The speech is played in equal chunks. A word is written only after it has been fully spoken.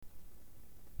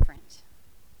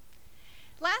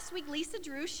Last week, Lisa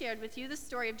Drew shared with you the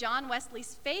story of John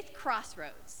Wesley's faith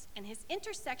crossroads and his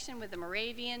intersection with the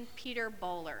Moravian Peter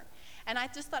Böhler. And I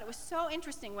just thought it was so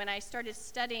interesting when I started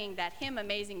studying that hymn,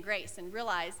 Amazing Grace, and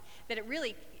realized that it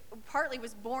really partly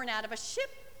was born out of a ship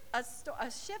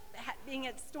being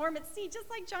at storm at sea, just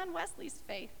like John Wesley's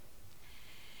faith.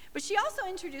 But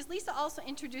Lisa also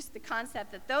introduced the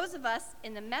concept that those of us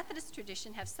in the Methodist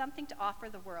tradition have something to offer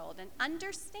the world, an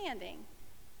understanding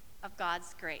of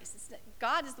God's grace.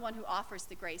 God is the one who offers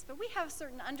the grace, but we have a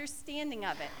certain understanding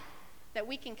of it that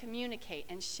we can communicate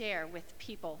and share with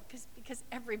people because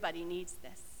everybody needs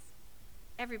this.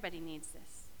 Everybody needs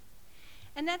this.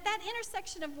 And that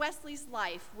intersection of Wesley's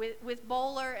life with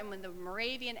Böhler and with the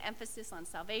Moravian emphasis on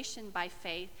salvation by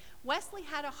faith, Wesley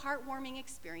had a heartwarming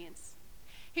experience.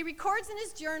 He records in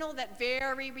his journal that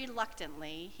very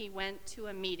reluctantly he went to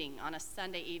a meeting on a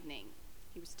Sunday evening.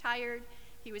 He was tired.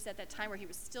 He was at that time where he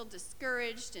was still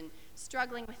discouraged and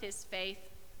struggling with his faith.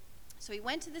 So he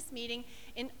went to this meeting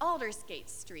in Aldersgate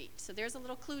Street. So there's a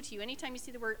little clue to you. Anytime you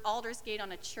see the word Aldersgate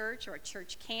on a church or a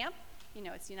church camp, you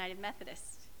know it's United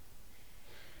Methodist.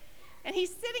 And he's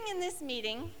sitting in this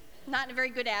meeting, not in a very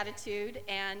good attitude,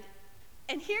 and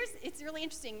it's really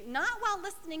interesting, not while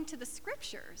listening to the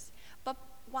scriptures, but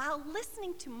while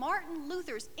listening to Martin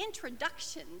Luther's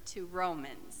introduction to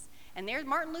Romans. And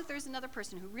Martin Luther is another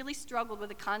person who really struggled with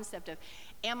the concept of,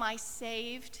 am I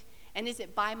saved? And is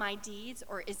it by my deeds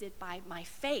or is it by my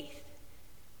faith?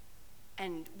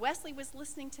 And Wesley was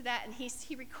listening to that, and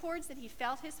he records that he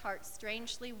felt his heart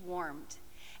strangely warmed.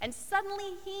 And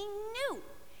suddenly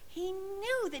he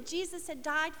knew that Jesus had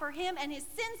died for him and his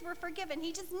sins were forgiven.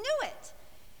 He just knew it.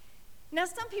 Now,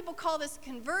 some people call this a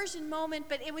conversion moment,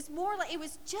 but it was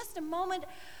just a moment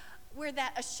where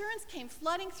that assurance came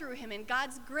flooding through him and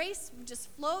God's grace just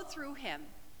flowed through him.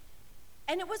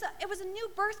 And it was a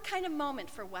new birth kind of moment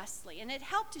for Wesley, and it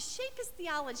helped to shape his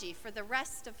theology for the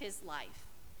rest of his life.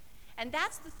 And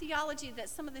that's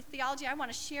some of the theology I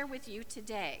want to share with you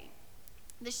today.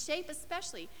 The shape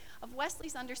especially of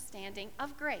Wesley's understanding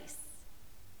of grace.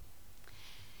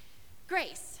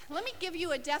 Grace. Let me give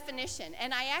you a definition.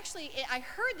 And I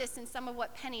heard this in some of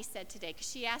what Penny said today, because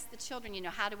she asked the children,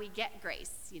 how do we get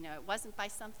grace? It wasn't by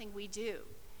something we do.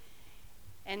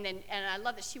 And I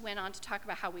love that she went on to talk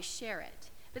about how we share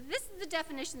it. But this is the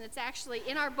definition that's actually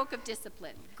in our book of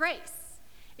discipline. Grace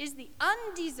is the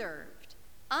undeserved,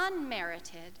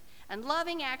 unmerited, and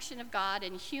loving action of God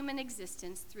in human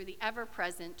existence through the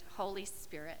ever-present Holy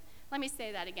Spirit. Let me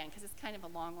say that again, because it's kind of a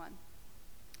long one.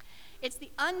 It's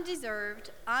the undeserved,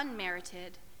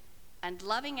 unmerited, and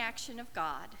loving action of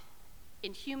God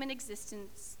in human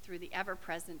existence through the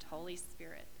ever-present Holy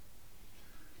Spirit.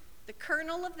 The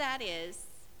kernel of that is,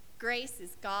 grace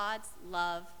is God's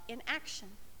love in action.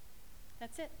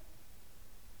 That's it.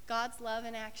 God's love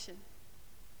in action.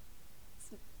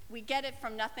 We get it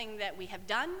from nothing that we have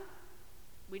done.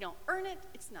 We don't earn it.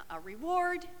 It's not a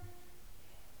reward.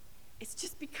 It's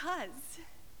just because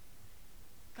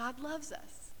God loves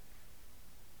us.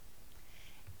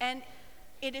 And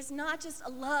it is not just a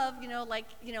love,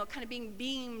 kind of being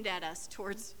beamed at us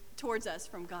towards us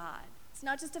from God. It's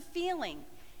not just a feeling.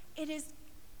 It is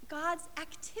God's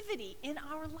activity in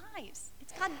our lives.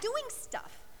 It's God doing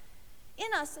stuff in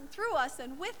us and through us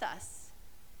and with us.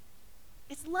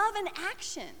 It's love in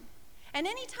action. And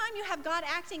anytime you have God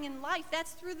acting in life,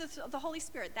 that's through the Holy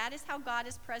Spirit. That is how God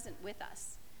is present with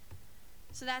us.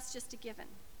 So that's just a given.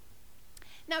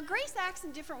 Now, grace acts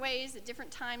in different ways at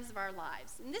different times of our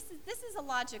lives. And this is a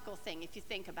logical thing if you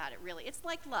think about it, really. It's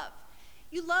like love.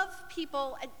 You love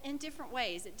people in different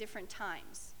ways at different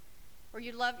times. Or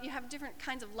you have different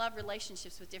kinds of love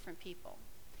relationships with different people.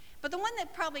 But the one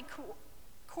that probably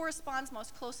corresponds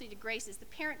most closely to grace is the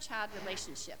parent-child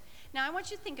relationship. Now, I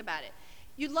want you to think about it.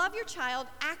 You love your child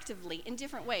actively in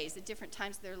different ways at different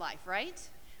times of their life, right?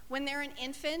 When they're an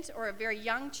infant or a very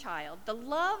young child, the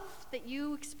love that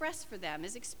you express for them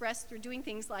is expressed through doing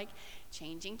things like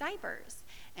changing diapers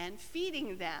and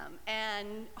feeding them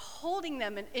and holding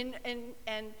them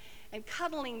and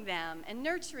cuddling them and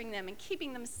nurturing them and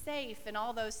keeping them safe and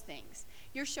all those things.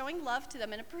 You're showing love to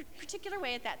them in a particular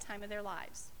way at that time of their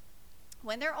lives.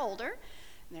 When they're older,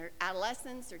 they're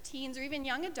adolescents or teens or even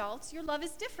young adults, your love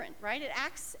is different, right? It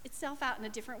acts itself out in a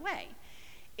different way.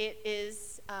 It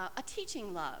is a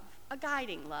teaching love, a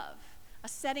guiding love, a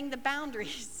setting the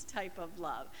boundaries type of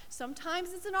love.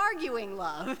 Sometimes it's an arguing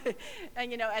love,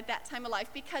 and at that time of life,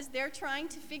 because they're trying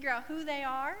to figure out who they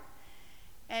are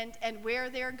and where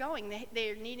they're going.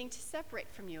 They're needing to separate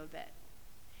from you a bit.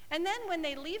 And then when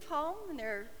they leave home and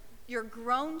they're your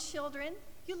grown children,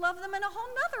 you love them in a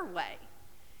whole nother way.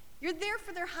 You're there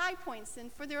for their high points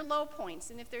and for their low points.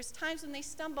 And if there's times when they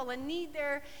stumble and need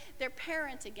their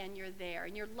parent again, you're there.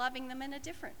 And you're loving them in a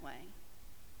different way.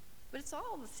 But it's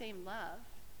all the same love,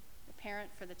 the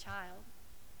parent for the child.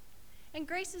 And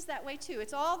grace is that way too.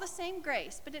 It's all the same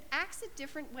grace, but it acts in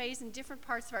different ways in different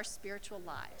parts of our spiritual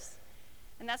lives.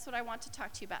 And that's what I want to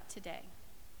talk to you about today.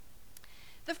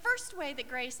 The first way that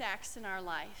grace acts in our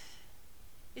life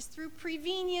is through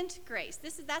prevenient grace.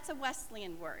 That's a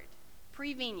Wesleyan word,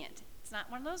 prevenient. It's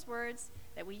not one of those words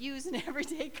that we use in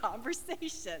everyday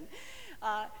conversation.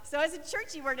 So it's a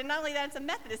churchy word, and not only that, it's a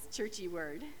Methodist churchy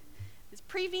word. It's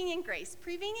prevenient grace.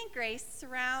 Prevenient grace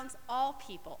surrounds all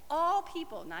people,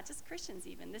 not just Christians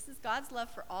even. This is God's love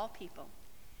for all people.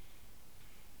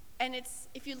 And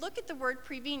if you look at the word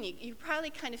prevenient, you probably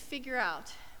kind of figure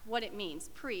out what it means,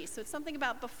 pre. So it's something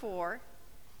about before,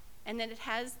 and then it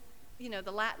has,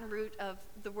 the Latin root of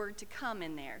the word to come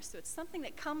in there. So it's something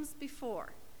that comes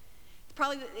before.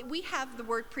 We have the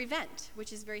word prevent,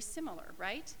 which is very similar,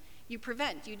 right? You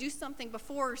prevent. You do something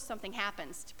before something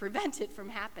happens to prevent it from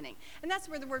happening. And that's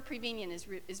where the word prevenient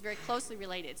is very closely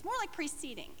related. It's more like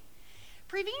preceding.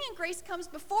 Prevenient grace comes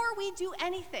before we do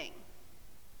anything.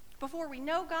 Before we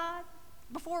know God,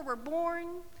 before we're born,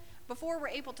 before we're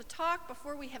able to talk,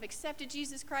 before we have accepted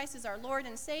Jesus Christ as our Lord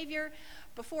and Savior,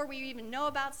 before we even know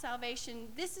about salvation.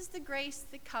 This is the grace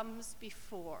that comes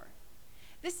before.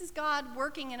 This is God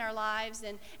working in our lives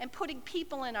and putting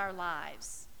people in our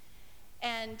lives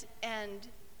and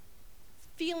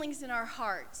feelings in our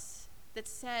hearts that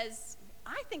says,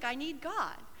 I think I need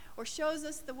God, or shows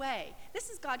us the way. This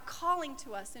is God calling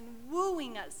to us and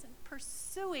wooing us and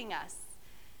pursuing us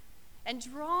and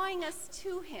drawing us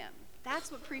to him.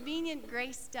 That's what prevenient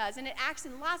grace does, and it acts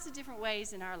in lots of different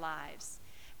ways in our lives.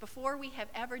 Before we have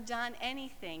ever done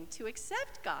anything to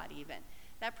accept God even,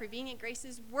 that prevenient grace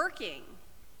is working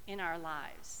in our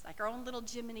lives, like our own little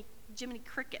Jiminy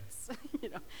crickets.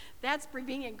 That's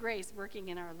prevenient grace working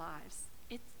in our lives.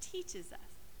 It teaches us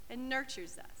and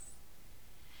nurtures us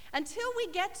until we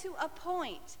get to a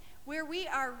point where we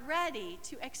are ready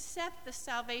to accept the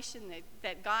salvation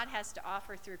that God has to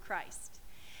offer through Christ.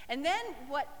 And then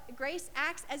what grace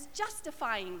acts as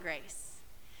justifying grace.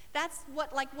 That's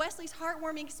what, like Wesley's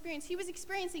heartwarming experience, he was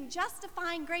experiencing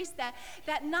justifying grace,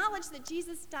 that knowledge that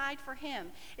Jesus died for him.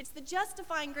 It's the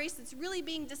justifying grace that's really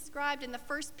being described in the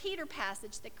 1 Peter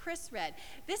passage that Chris read.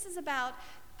 This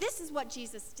is what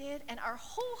Jesus did, and our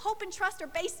whole hope and trust are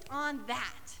based on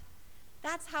that.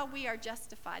 That's how we are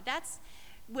justified. That's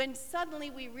when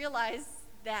suddenly we realize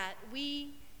that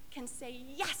we can say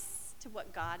yes to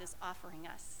what God is offering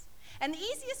us. And the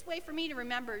easiest way for me to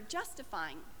remember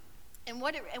justifying and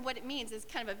what it means is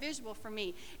kind of a visual for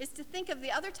me, is to think of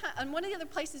the other time, and one of the other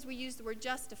places we use the word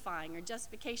justifying or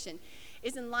justification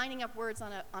is in lining up words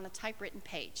on a typewritten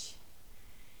page.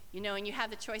 And you have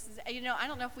the choices. I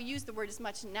don't know if we use the word as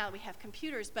much now that we have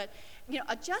computers, but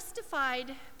a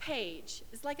justified page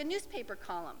is like a newspaper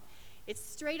column. It's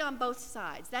straight on both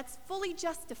sides. That's fully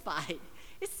justified.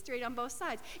 It's straight on both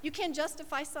sides. You can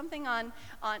justify something on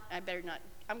I better not,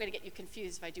 I'm going to get you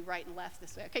confused if I do right and left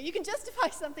this way. Okay, you can justify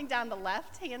something down the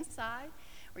left-hand side,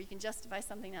 or you can justify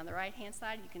something down the right-hand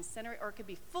side. You can center it, or it could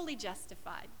be fully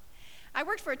justified. I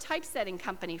worked for a typesetting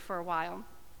company for a while,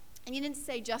 and you didn't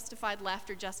say justified left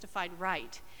or justified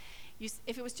right.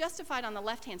 If it was justified on the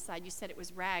left-hand side, you said it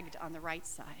was ragged on the right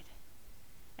side.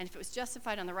 And if it was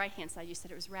justified on the right-hand side, you said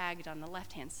it was ragged on the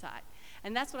left-hand side.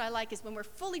 And that's what I like, is when we're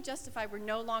fully justified, we're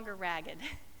no longer ragged.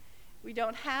 We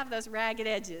don't have those ragged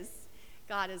edges.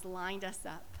 God has lined us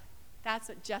up. That's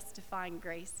what justifying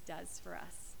grace does for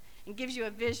us, and gives you a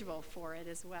visual for it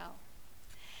as well.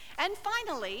 And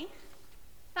finally,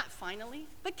 not finally,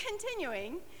 but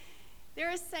continuing,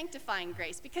 there is sanctifying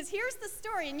grace. Because here's the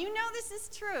story, and you know this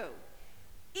is true.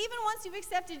 Even once you've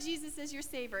accepted Jesus as your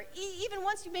Savior, even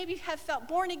once you maybe have felt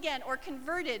born again or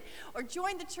converted or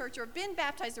joined the church or been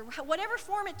baptized or whatever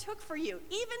form it took for you,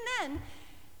 even then,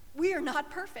 we are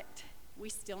not perfect. We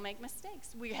still make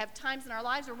mistakes. We have times in our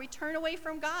lives where we turn away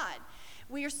from God.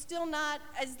 We are still not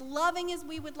as loving as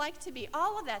we would like to be.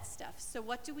 All of that stuff. So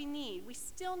what do we need? We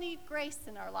still need grace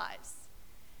in our lives.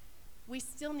 We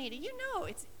still need it. You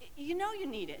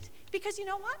need it. Because you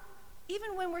know what?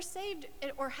 Even when we're saved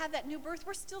or have that new birth,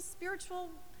 we're still spiritual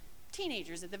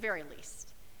teenagers at the very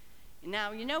least.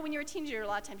 Now, when you're a teenager, a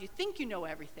lot of times you think you know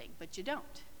everything, but you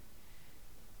don't.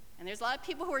 And there's a lot of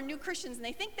people who are new Christians, and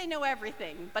they think they know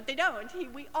everything, but they don't.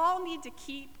 We all need to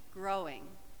keep growing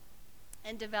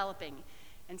and developing,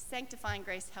 and sanctifying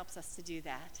grace helps us to do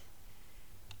that.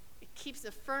 It keeps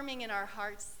affirming in our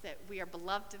hearts that we are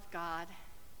beloved of God.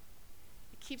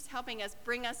 It keeps helping us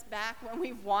bring us back when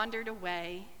we've wandered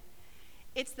away.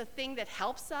 It's the thing that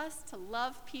helps us to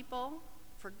love people,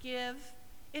 forgive.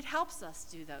 It helps us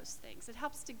do those things. It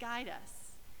helps to guide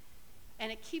us.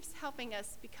 And it keeps helping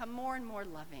us become more and more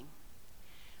loving.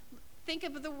 Think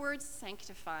of the word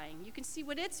sanctifying. You can see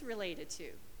what it's related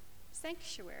to.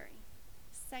 Sanctuary,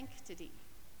 sanctity,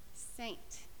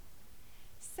 saint.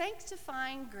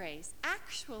 Sanctifying grace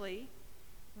actually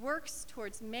works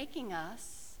towards making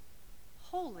us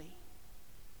holy.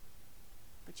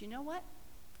 But you know what?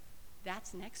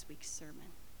 That's next week's sermon.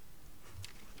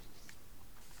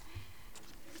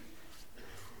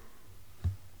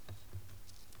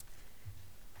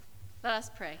 Let us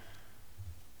pray.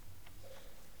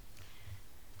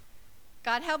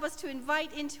 God, help us to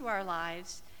invite into our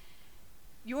lives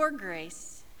your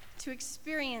grace, to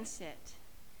experience it,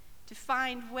 to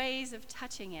find ways of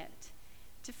touching it,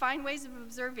 to find ways of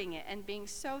observing it and being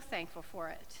so thankful for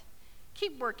it.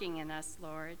 Keep working in us,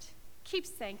 Lord. Keep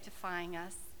sanctifying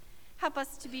us. Help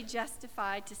us to be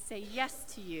justified to say yes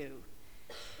to you.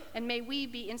 And may we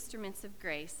be instruments of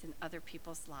grace in other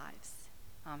people's lives.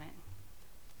 Amen.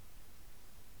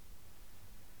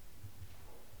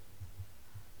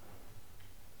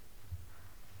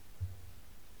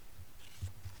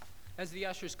 As the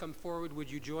ushers come forward, would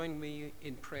you join me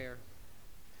in prayer?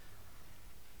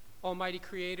 Almighty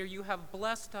Creator, you have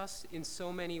blessed us in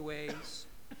so many ways.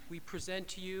 We present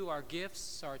to you our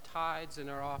gifts, our tithes, and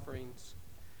our offerings.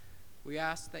 We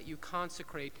ask that you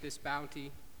consecrate this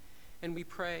bounty, and we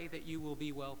pray that you will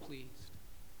be well pleased.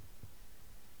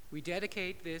 We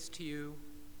dedicate this to you,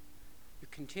 your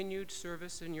continued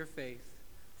service in your faith,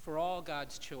 for all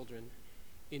God's children.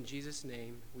 In Jesus'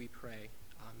 name we pray.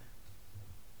 Amen.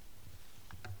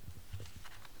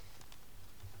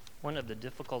 One of the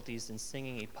difficulties in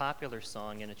singing a popular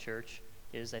song in a church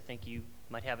is I think you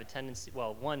might have a tendency,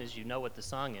 well, one is you know what the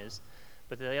song is,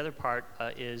 but the other part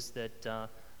is that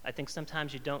I think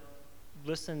sometimes you don't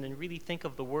listen and really think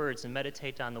of the words and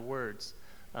meditate on the words.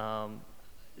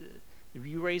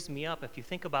 You raise me up. If you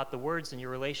think about the words and your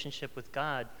relationship with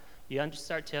God, you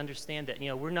start to understand that,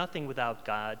 we're nothing without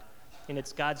God, and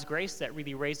it's God's grace that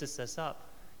really raises us up.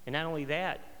 And not only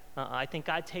that, I think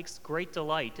God takes great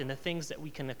delight in the things that we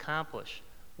can accomplish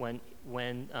when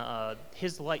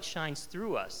His light shines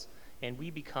through us and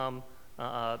we become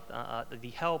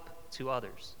the help to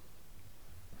others.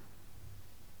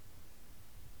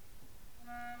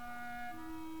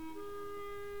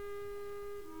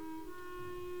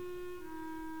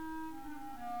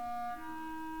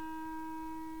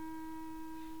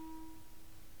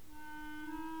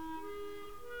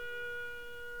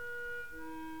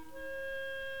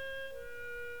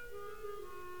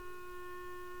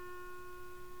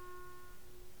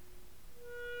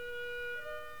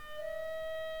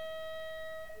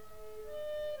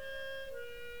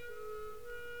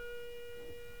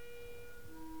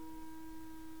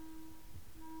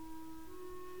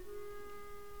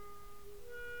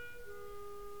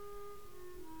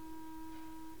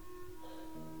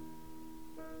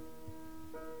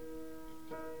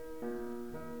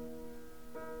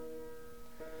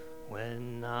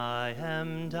 When I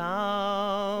am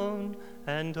down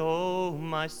and oh,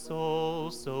 my soul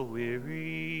so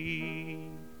weary,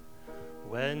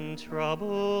 when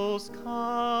troubles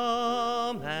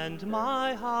come and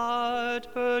my heart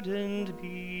burdened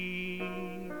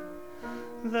be,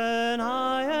 then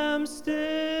I am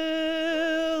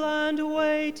still and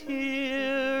wait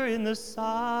here in the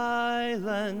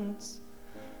silence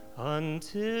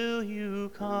until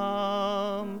you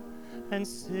come and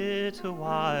sit a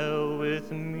while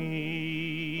with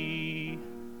me.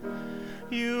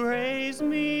 You raise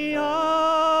me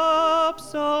up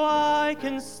so I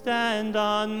can stand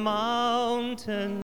on mountains.